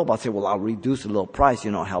sell dope. I'll say, well, I'll reduce a little price,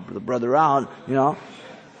 help the brother out,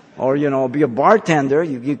 Or, be a bartender.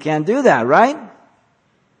 You can't do that, right?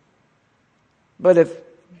 But if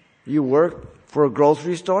you work for a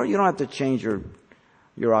grocery store, you don't have to change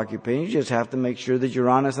your occupation. You just have to make sure that you're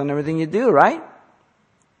honest on everything you do, right?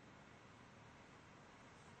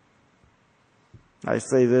 I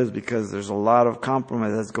say this because there's a lot of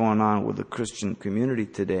compromise that's going on with the Christian community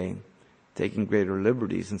today, taking greater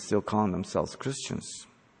liberties and still calling themselves Christians.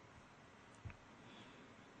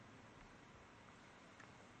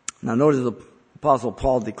 Now notice the Apostle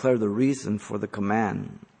Paul declared the reason for the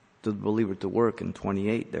command to the believer to work in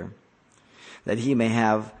 28 there. That he may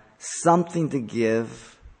have something to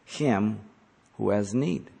give him who has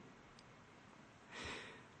need.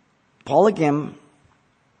 Paul again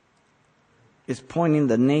is pointing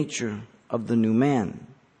the nature of the new man.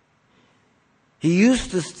 He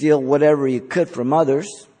used to steal whatever he could from others.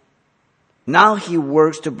 Now he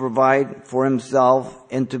works to provide for himself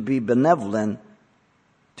and to be benevolent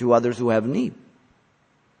to others who have need.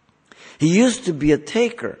 He used to be a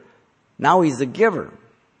taker. Now he's a giver.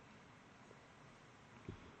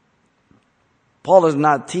 Paul is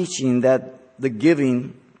not teaching that the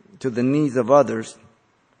giving to the needs of others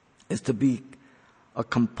is to be a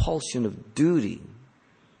compulsion of duty,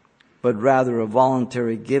 but rather a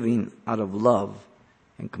voluntary giving out of love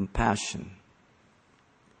and compassion.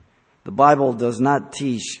 The Bible does not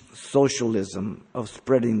teach socialism of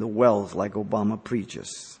spreading the wealth like Obama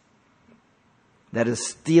preaches. That is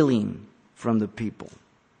stealing from the people.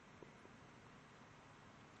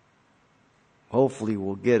 Hopefully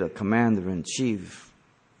we'll get a commander-in-chief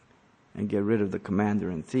and get rid of the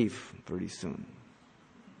commander-in-thief pretty soon.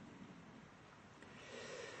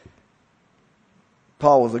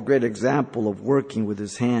 Paul was a great example of working with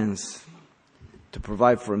his hands to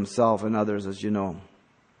provide for himself and others, as you know.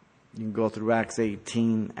 You can go through Acts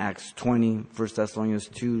 18, Acts 20, 1 Thessalonians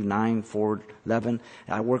 2, 9, 4, 11.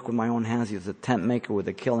 I work with my own hands. He was a tent maker with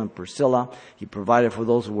Aquila and Priscilla. He provided for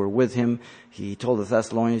those who were with him. He told the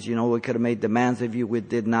Thessalonians, we could have made demands of you. We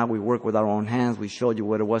did not. We worked with our own hands. We showed you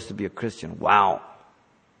what it was to be a Christian. Wow.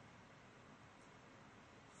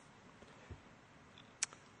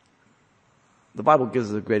 The Bible gives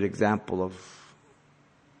us a great example of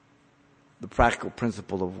the practical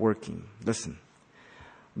principle of working. Listen.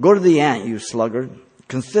 Go to the ant, you sluggard.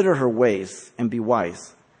 Consider her ways and be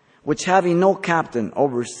wise, which having no captain,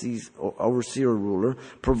 overseer or ruler,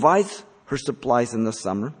 provides her supplies in the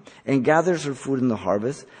summer and gathers her food in the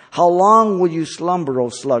harvest. How long will you slumber, O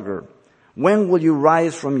sluggard? When will you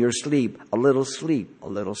rise from your sleep? A little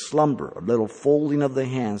slumber, a little folding of the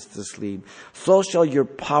hands to sleep. So shall your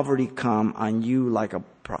poverty come on you like a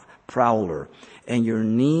prowler, and your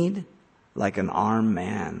need like an armed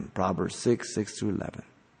man. Proverbs 6, 6-11.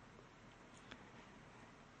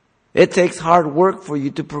 It takes hard work for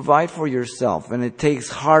you to provide for yourself, and it takes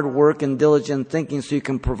hard work and diligent thinking so you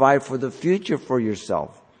can provide for the future for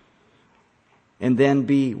yourself. And then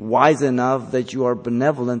be wise enough that you are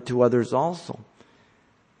benevolent to others also.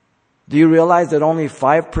 Do you realize that only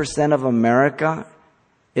 5% of America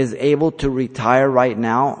is able to retire right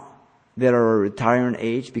now that are a retiring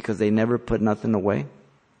age because they never put nothing away?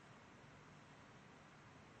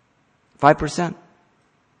 5%.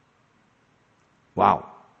 Wow.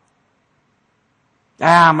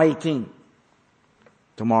 I'm 18.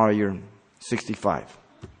 Tomorrow you're 65.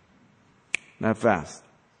 Not fast.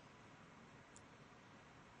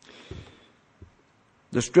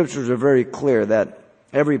 The scriptures are very clear that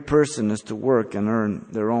every person is to work and earn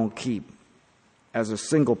their own keep as a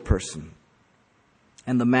single person.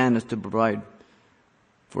 And the man is to provide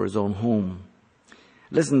for his own home.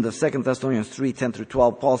 Listen to 2 Thessalonians 3,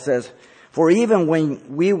 10-12. Paul says, for even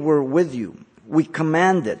when we were with you, we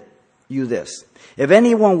commanded you this. If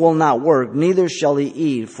anyone will not work, neither shall he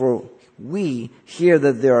eat. For we hear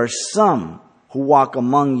that there are some who walk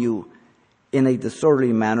among you in a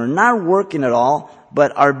disorderly manner, not working at all,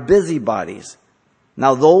 but are busybodies.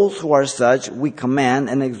 Now those who are such, we command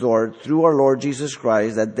and exhort through our Lord Jesus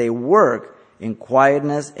Christ that they work in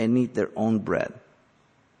quietness and eat their own bread.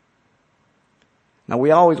 Now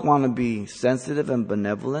we always want to be sensitive and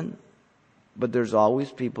benevolent, but there's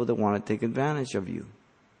always people that want to take advantage of you.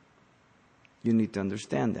 You need to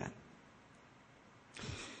understand that.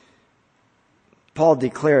 Paul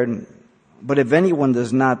declared, but if anyone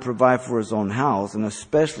does not provide for his own house, and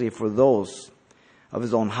especially for those of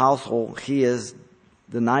his own household, he is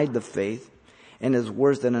denied the faith and is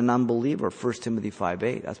worse than an unbeliever. 1 Timothy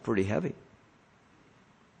 5:8. That's pretty heavy.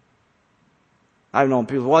 I've known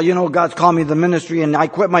people, well, God's called me to the ministry and I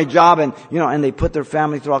quit my job and, and they put their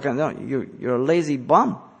family through all kinds of, no, you're a lazy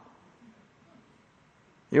bum.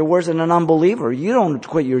 You're worse than an unbeliever. You don't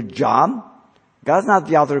quit your job. God's not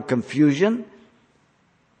the author of confusion.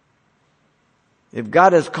 If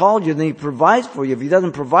God has called you, then He provides for you. If He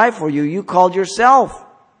doesn't provide for you, you called yourself.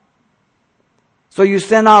 So you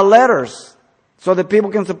send out letters so that people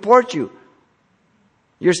can support you.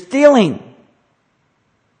 You're stealing.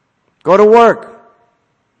 Go to work.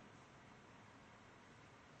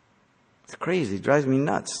 It's crazy. It drives me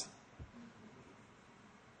nuts.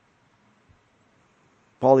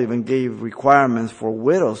 Paul even gave requirements for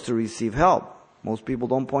widows to receive help. Most people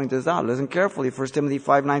don't point this out. Listen carefully. 1 Timothy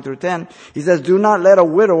 5:9-10. He says, do not let a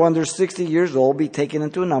widow under 60 years old be taken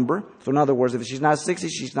into a number. So in other words, if she's not 60,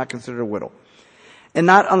 she's not considered a widow. And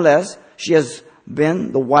not unless she has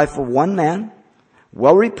been the wife of one man,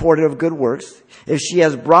 well reported of good works, if she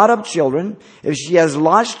has brought up children, if she has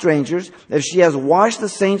lodged strangers, if she has washed the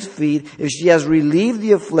saints' feet, if she has relieved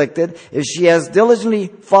the afflicted, if she has diligently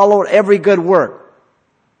followed every good work.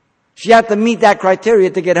 She had to meet that criteria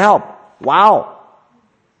to get help. Wow.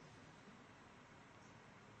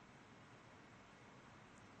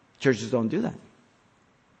 Churches don't do that.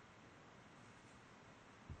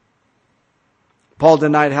 Paul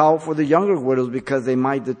denied help for the younger widows because they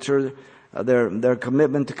might deter their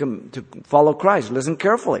commitment to follow Christ. Listen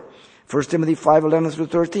carefully. 1 Timothy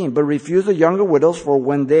 5:11-13. But refuse the younger widows, for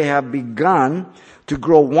when they have begun to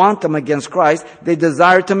grow wanton against Christ, they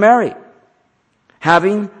desire to marry,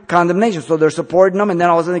 having condemnation. So they're supporting them, and then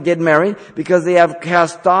all of a sudden they get married because they have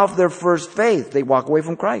cast off their first faith. They walk away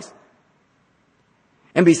from Christ.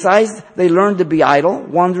 And besides, they learn to be idle,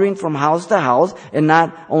 wandering from house to house, and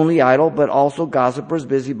not only idle, but also gossipers,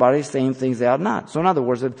 busybodies, saying things they ought not. So in other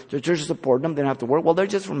words, if the church is supporting them, they don't have to work. Well, they're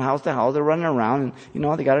just from house to house. They're running around,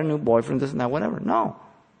 and, they got a new boyfriend, this and that, whatever. No.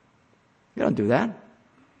 You don't do that.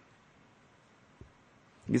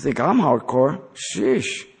 You think, I'm hardcore.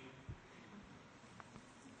 Sheesh.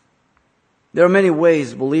 There are many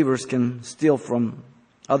ways believers can steal from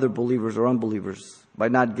other believers or unbelievers by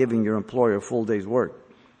not giving your employer a full day's work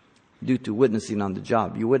due to witnessing on the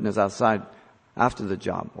job. You witness outside after the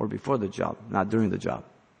job or before the job, not during the job.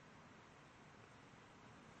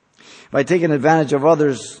 By taking advantage of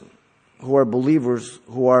others who are believers,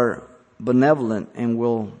 who are benevolent and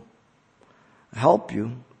will help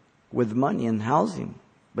you with money and housing,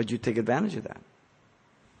 but you take advantage of that.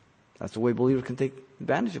 That's the way believers can take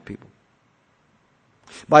advantage of people.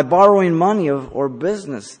 By borrowing money or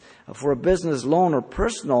business for a business loan or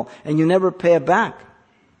personal, and you never pay it back.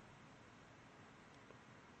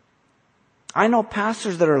 I know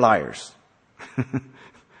pastors that are liars.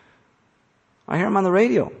 I hear them on the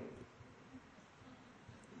radio.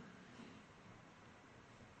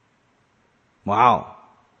 Wow.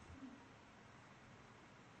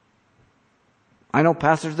 I know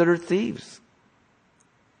pastors that are thieves.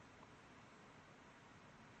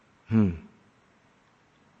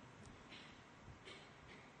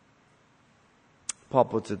 Paul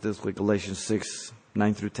puts it this way, Galatians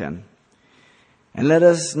 6:9-10. And let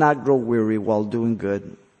us not grow weary while doing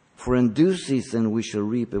good, for in due season we shall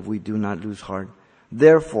reap if we do not lose heart.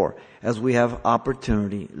 Therefore, as we have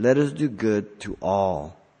opportunity, let us do good to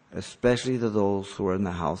all, especially to those who are in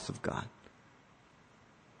the house of God.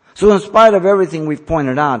 So in spite of everything we've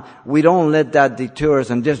pointed out, we don't let that deter us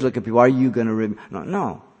and just look at people, are you going to reap?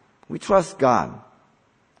 No. We trust God.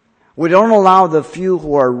 We don't allow the few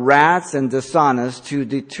who are rats and dishonest to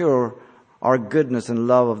deter our goodness and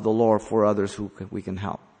love of the Lord for others who we can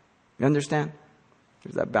help. You understand?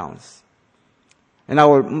 There's that balance. And I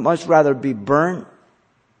would much rather be burnt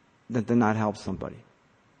than to not help somebody.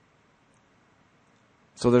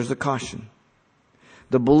 So there's a caution.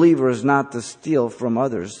 The believer is not to steal from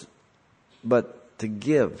others, but to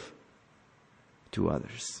give to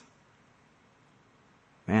others.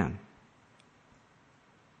 Man.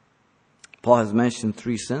 Paul has mentioned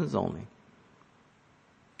 3 sins only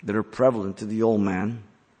that are prevalent to the old man,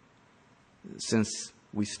 since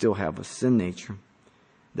we still have a sin nature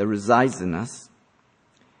that resides in us.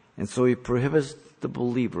 And so he prohibits the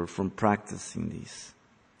believer from practicing these.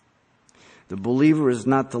 The believer is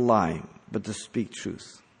not to lie, but to speak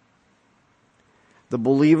truth. The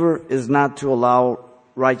believer is not to allow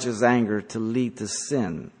righteous anger to lead to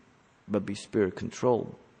sin, but be spirit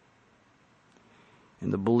controlled.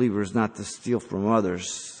 And the believer is not to steal from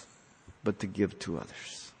others, but to give to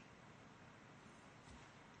others.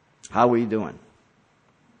 How are we doing?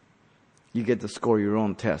 You get to score your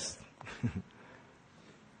own test.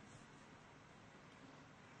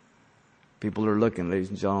 People are looking, ladies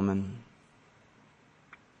and gentlemen,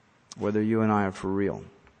 whether you and I are for real.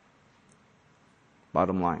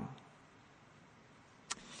 Bottom line.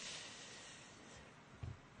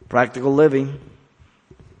 Practical living.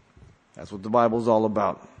 That's what the Bible's all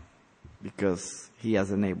about, because He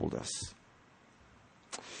has enabled us.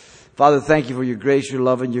 Father, thank you for your grace, your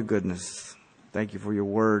love, and your goodness. Thank you for your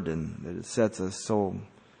word, and that it sets us so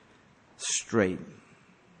straight.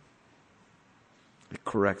 It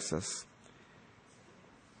corrects us.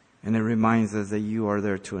 And it reminds us that you are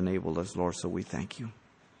there to enable us, Lord, so we thank you.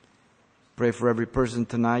 Pray for every person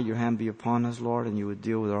tonight. Your hand be upon us, Lord, and you would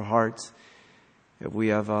deal with our hearts. If we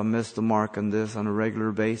have missed the mark on this on a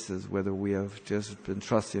regular basis, whether we have just been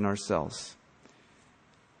trusting ourselves.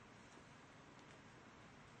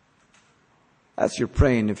 That's your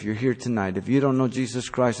praying if you're here tonight. If you don't know Jesus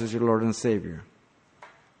Christ as your Lord and Savior,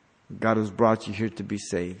 God has brought you here to be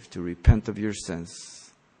saved, to repent of your sins.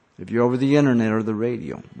 If you're over the internet or the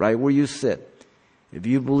radio, right where you sit, if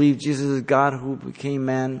you believe Jesus is God who became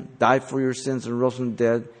man, died for your sins and rose from the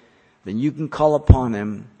dead, then you can call upon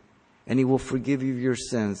Him and He will forgive you of your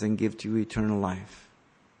sins and give to you eternal life.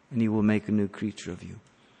 And He will make a new creature of you.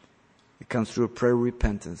 It comes through a prayer of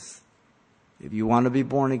repentance. If you want to be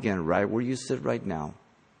born again, right where you sit right now,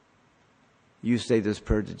 you say this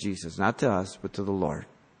prayer to Jesus, not to us, but to the Lord.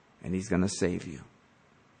 And He's going to save you.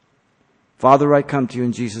 Father, I come to you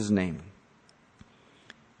in Jesus' name.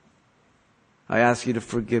 I ask you to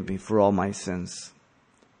forgive me for all my sins.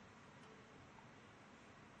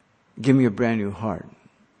 Give me a brand new heart.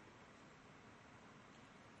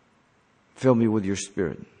 Fill me with your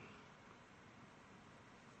Spirit.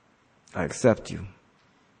 I accept you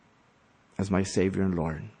as my Savior and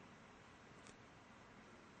Lord.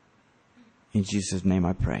 In Jesus' name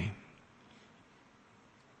I pray.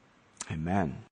 Amen.